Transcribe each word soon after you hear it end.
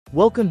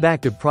Welcome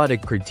back to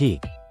Product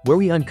Critique, where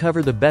we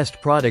uncover the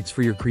best products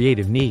for your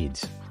creative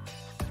needs.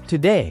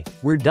 Today,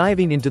 we're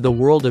diving into the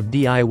world of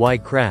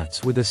DIY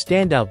crafts with a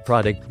standout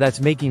product that's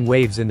making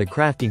waves in the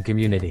crafting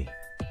community.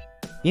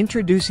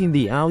 Introducing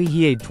the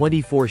Auihiay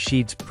 24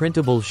 Sheets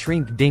Printable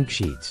Shrink Dink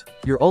Sheets,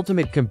 your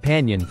ultimate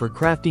companion for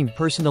crafting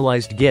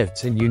personalized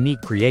gifts and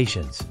unique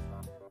creations.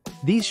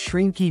 These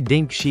Shrinky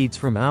Dink Sheets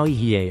from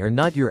Auihiay are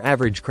not your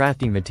average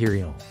crafting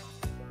material.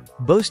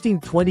 Boasting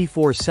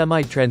 24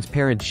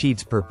 semi-transparent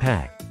sheets per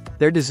pack,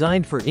 they're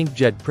designed for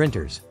inkjet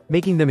printers,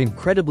 making them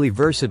incredibly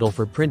versatile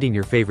for printing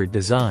your favorite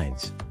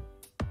designs.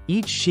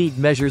 Each sheet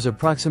measures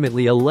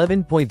approximately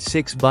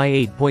 11.6 by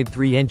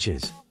 8.3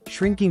 inches,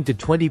 shrinking to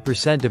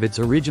 20% of its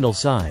original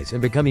size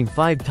and becoming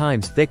 5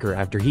 times thicker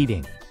after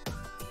heating.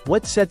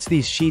 What sets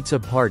these sheets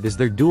apart is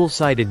their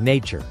dual-sided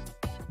nature.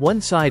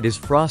 One side is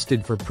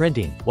frosted for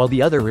printing, while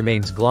the other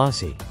remains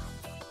glossy.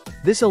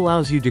 This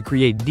allows you to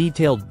create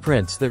detailed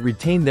prints that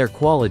retain their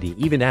quality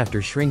even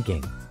after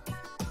shrinking.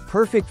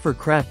 Perfect for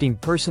crafting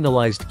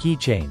personalized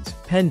keychains,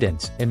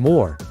 pendants, and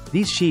more,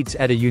 these sheets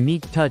add a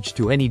unique touch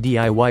to any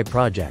DIY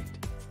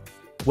project.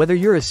 Whether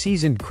you're a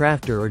seasoned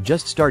crafter or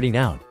just starting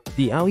out,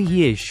 the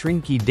Auihiay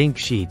Shrinky Dink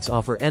Sheets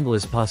offer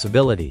endless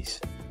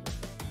possibilities.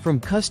 From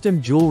custom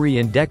jewelry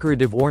and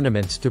decorative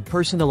ornaments to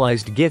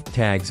personalized gift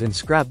tags and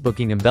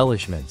scrapbooking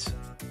embellishments.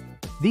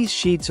 These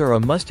sheets are a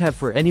must-have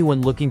for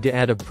anyone looking to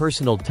add a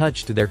personal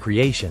touch to their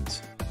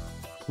creations.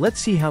 Let's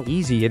see how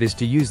easy it is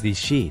to use these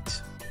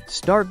sheets.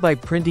 Start by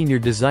printing your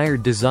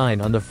desired design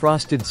on the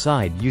frosted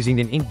side using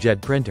an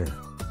inkjet printer.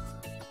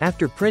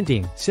 After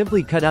printing,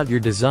 simply cut out your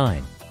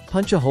design,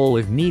 punch a hole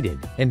if needed,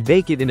 and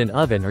bake it in an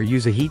oven or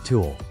use a heat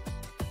tool.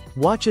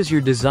 Watch as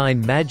your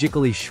design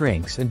magically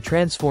shrinks and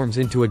transforms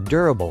into a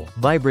durable,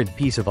 vibrant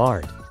piece of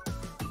art.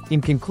 In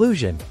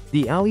conclusion,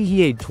 the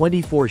Auihiay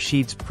 24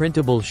 Sheets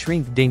Printable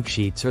Shrink Dink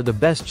Sheets are the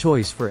best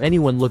choice for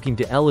anyone looking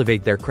to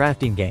elevate their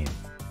crafting game.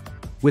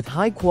 With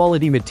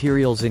high-quality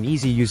materials and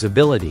easy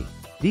usability,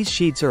 these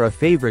sheets are a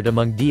favorite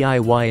among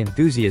DIY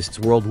enthusiasts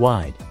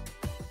worldwide.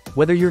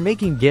 Whether you're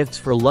making gifts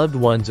for loved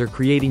ones or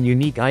creating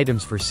unique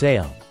items for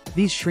sale,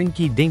 these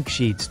Shrinky Dink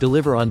Sheets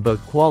deliver on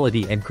both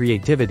quality and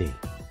creativity.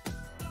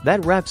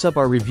 That wraps up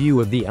our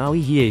review of the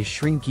Auihiay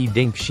Shrinky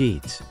Dink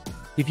Sheets.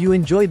 If you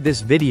enjoyed this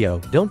video,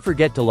 don't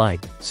forget to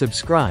like,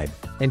 subscribe,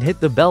 and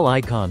hit the bell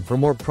icon for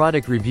more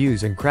product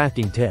reviews and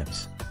crafting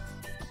tips.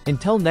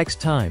 Until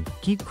next time,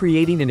 keep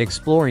creating and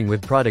exploring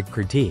with Product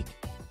Critique.